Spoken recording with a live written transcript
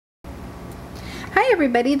Hi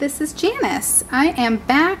everybody, this is Janice. I am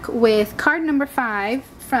back with card number 5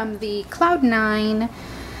 from the Cloud9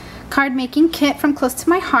 card making kit from Close to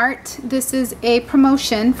My Heart. This is a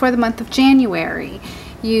promotion for the month of January.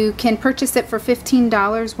 You can purchase it for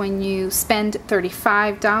 $15 when you spend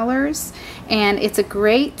 $35, and it's a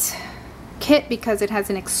great kit because it has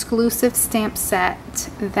an exclusive stamp set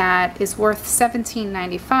that is worth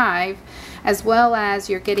 $17.95, as well as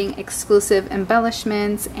you're getting exclusive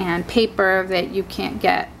embellishments and paper that you can't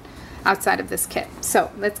get outside of this kit. So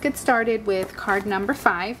let's get started with card number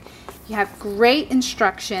 5. You have great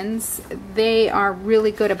instructions. They are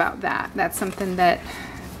really good about that. That's something that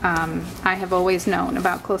I have always known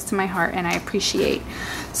about Close to My Heart, and I appreciate.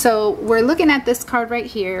 So we're looking at this card right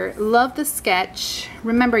here. Love the sketch.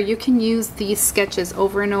 Remember, you can use these sketches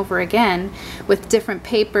over and over again with different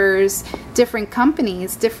papers, different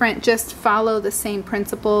companies, just follow the same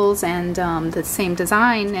principles and the same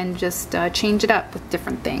design, and just change it up with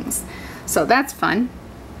different things. So that's fun.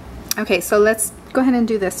 Okay, so let's go ahead and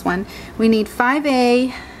do this one. We need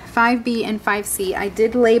 5A, 5B, and 5C. I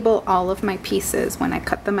did label all of my pieces when I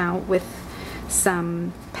cut them out with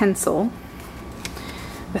some pencil.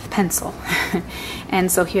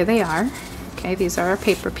 And so here they are. Okay, these are our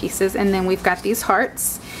paper pieces, and then we've got these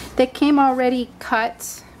hearts. They came already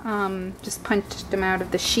cut, just punched them out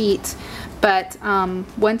of the sheet, but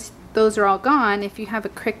once those are all gone, if you have a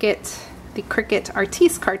the Cricut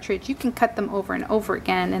Artiste cartridge, you can cut them over and over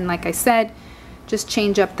again, and like I said, just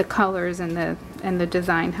change up the colors and the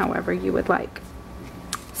design however you would like.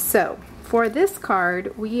 So for this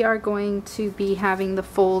card, we are going to be having the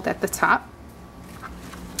fold at the top.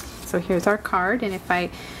 So here's our card, and I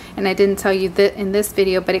didn't tell you that in this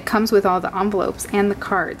video, but it comes with all the envelopes and the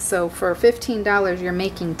cards. So for $15, you're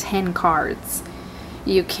making 10 cards.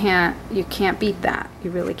 You can't beat that.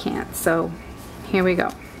 You really can't. So here we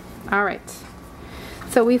go. All right.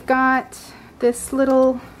 So we've got this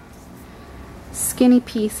little skinny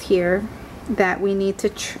piece here that we need to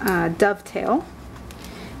dovetail.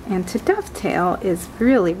 And to dovetail is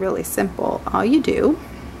really, really simple. All you do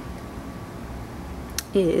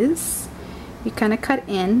is you kind of cut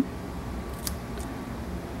in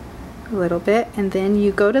a little bit, and then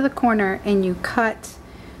you go to the corner and you cut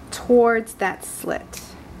towards that slit,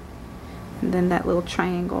 and then that little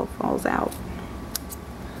triangle falls out.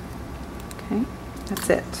 Okay, that's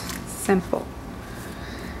it. Simple.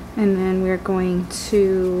 And then we're going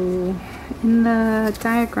to, in the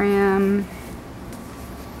diagram,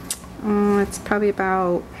 it's probably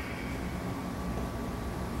about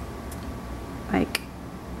like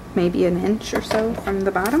maybe an inch or so from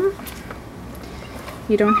the bottom.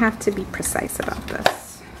 You don't have to be precise about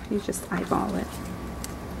this. You just eyeball it.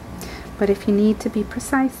 But if you need to be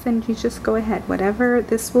precise, then you just go ahead. Whatever,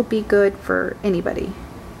 this will be good for anybody.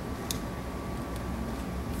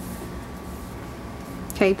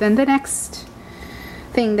 Okay, then the next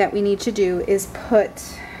thing that we need to do is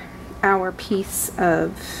put our piece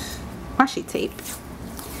of washi tape.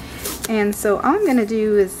 And so all I'm going to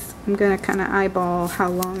do is I'm going to kind of eyeball how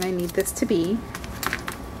long I need this to be.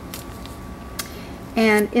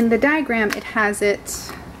 And in the diagram, it has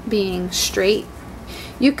it being straight.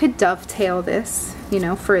 You could dovetail this, you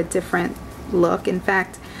know, for a different look. In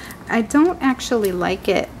fact, I don't actually like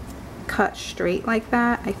it cut straight like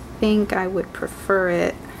that. I think I would prefer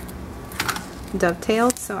it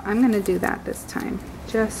dovetailed, so I'm going to do that this time,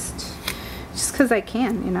 just because I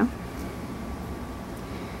can, you know.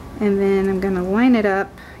 And then I'm going to line it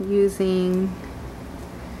up using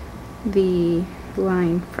the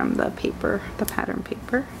line from the paper, the pattern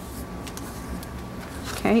paper.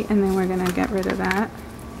 Okay, and then we're going to get rid of that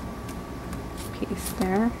piece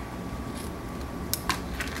there.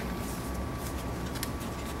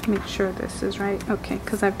 Make sure this is right. Okay,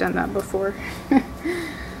 because I've done that before.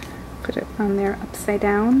 Put it on there upside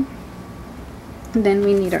down. And then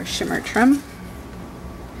we need our shimmer trim.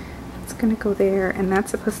 It's going to go there, and that's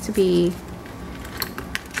supposed to be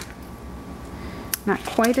not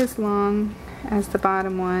quite as long as the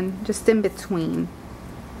bottom one, just in between,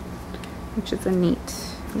 which is a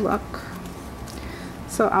neat look.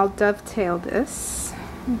 So I'll dovetail this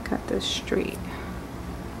and cut this straight.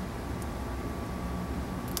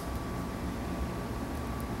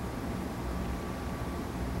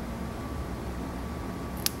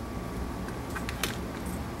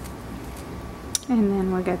 And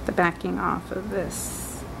then we'll get the backing off of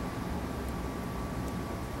this.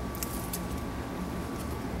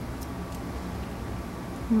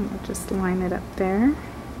 And we'll just line it up there.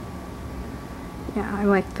 Yeah, I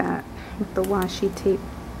like that with the washi tape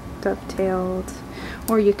dovetailed.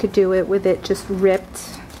 Or you could do it with it just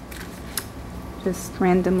ripped, just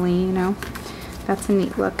randomly, you know. That's a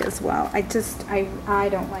neat look as well. I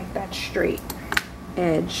don't like that straight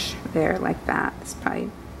edge there like that. It's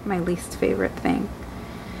probably my least favorite thing.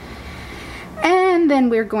 And then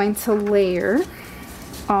we're going to layer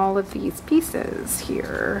all of these pieces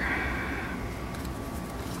here.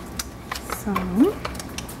 So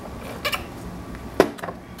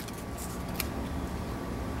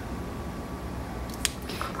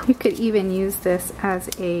you could even use this as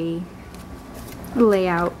a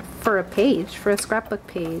layout for a page, for a scrapbook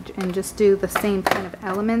page, and just do the same kind of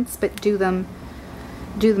elements, but do them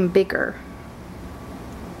bigger.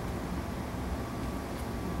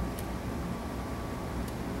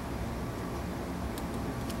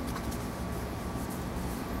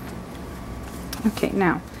 Okay,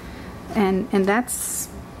 now, and that's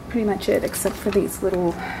pretty much it, except for these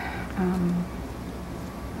little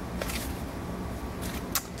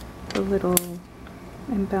the little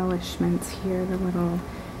embellishments here, the little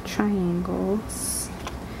triangles.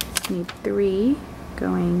 Need 3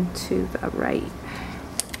 going to the right.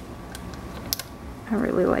 I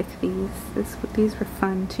really like these. These were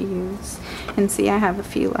fun to use. And see, I have a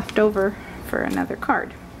few left over for another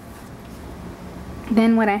card.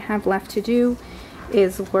 Then what I have left to do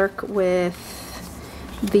is work with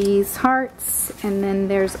these hearts, and then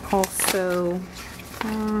there's also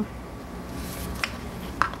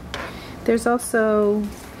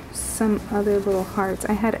some other little hearts.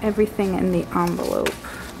 I had everything in the envelope.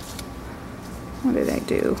 What did I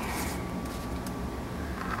do?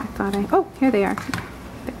 I thought oh, here they are.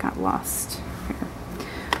 They got lost here.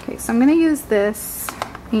 Okay, so I'm going to use this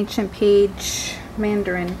Ancient Page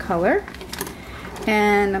Mandarin color,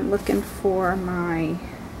 and I'm looking for my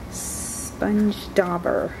sponge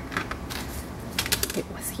dauber. It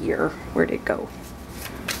was here. Where'd it go?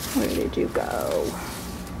 Where did you go?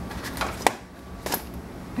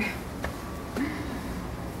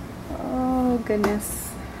 Oh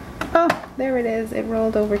goodness. Oh, there it is. It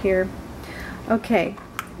rolled over here. Okay,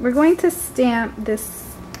 we're going to stamp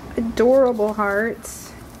this adorable heart,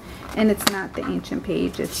 and it's not the Ancient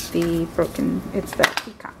Page, it's the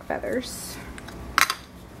peacock feathers.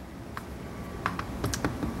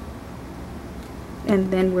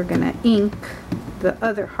 And then we're gonna ink the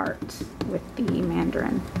other heart with the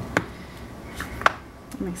mandarin.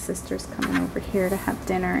 My sister's coming over here to have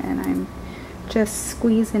dinner, and I'm just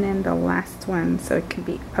squeezing in the last one so it can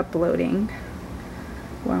be uploading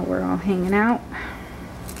while we're all hanging out.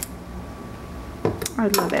 I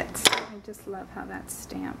love it. I just love how that's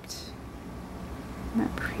stamped. Isn't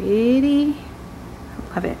that pretty?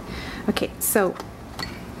 I love it. Okay, so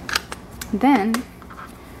then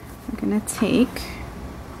I'm gonna take,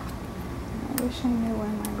 I wish I knew where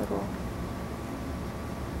my little,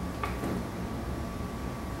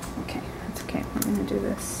 okay, that's okay, we're gonna do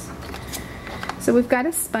this. So we've got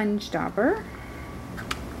a sponge dauber.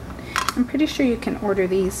 I'm pretty sure you can order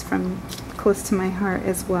these from Close to My Heart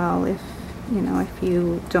as well. If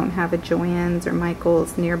you don't have a Joann's or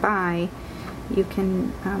Michael's nearby, you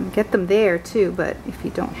can get them there too. But if you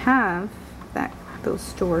don't have those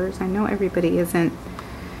stores, I know everybody isn't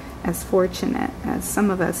as fortunate as some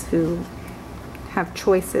of us who have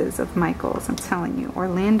choices of Michael's. I'm telling you,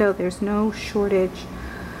 Orlando, there's no shortage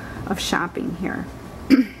of shopping here.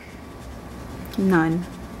 None.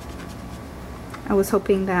 I was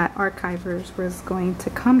hoping that Archivers was going to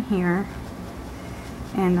come here,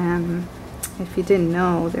 and if you didn't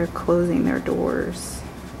know, they're closing their doors.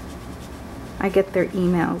 I get their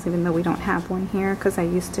emails even though we don't have one here, because I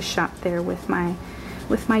used to shop there with my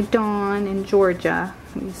Dawn in Georgia.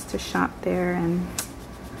 We used to shop there, and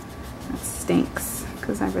that stinks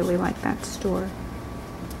because I really like that store.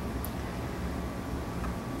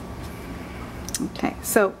 Okay,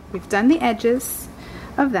 so we've done the edges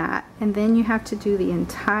of that, and then you have to do the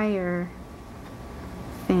entire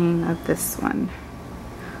thing of this one.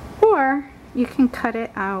 Or you can cut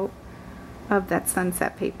it out of that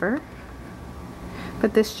sunset paper.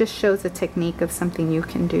 But this just shows a technique of something you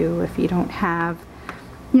can do if you don't have,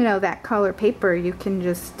 that color paper. You can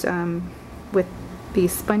just, with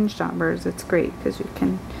these sponge daubers, it's great because you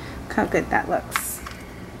can, look how good that looks.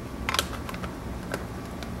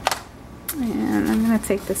 And I'm going to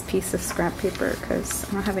take this piece of scrap paper because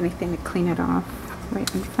I don't have anything to clean it off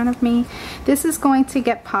right in front of me. This is going to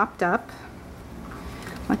get popped up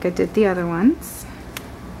like I did the other ones.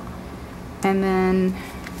 And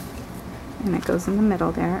it goes in the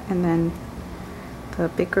middle there. And then the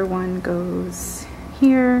bigger one goes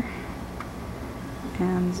here.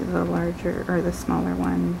 And the larger, or the smaller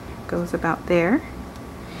one goes about there.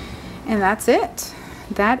 And that's it.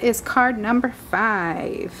 That is card number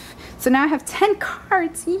 5. So now I have 10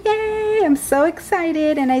 cards. Yay! I'm so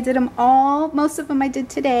excited, and I did them all. Most of them I did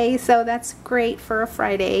today, so that's great for a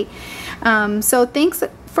Friday. So thanks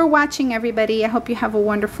for watching, everybody. I hope you have a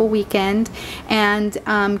wonderful weekend, and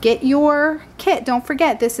get your kit. Don't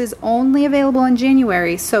forget, this is only available in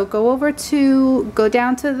January, so go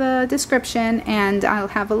down to the description, and I'll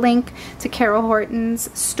have a link to Carol Horton's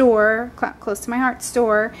store, Close to My Heart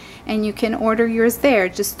store, and you can order yours there.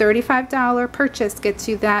 Just $35 purchase gets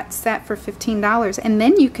you that set for $15, and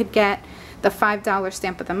then you could get the $5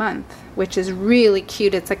 stamp of the month, which is really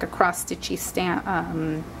cute. It's like a cross-stitchy stamp,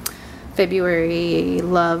 February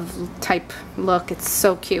love type look. It's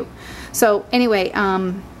so cute. So anyway,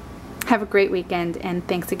 have a great weekend, and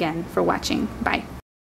thanks again for watching. Bye.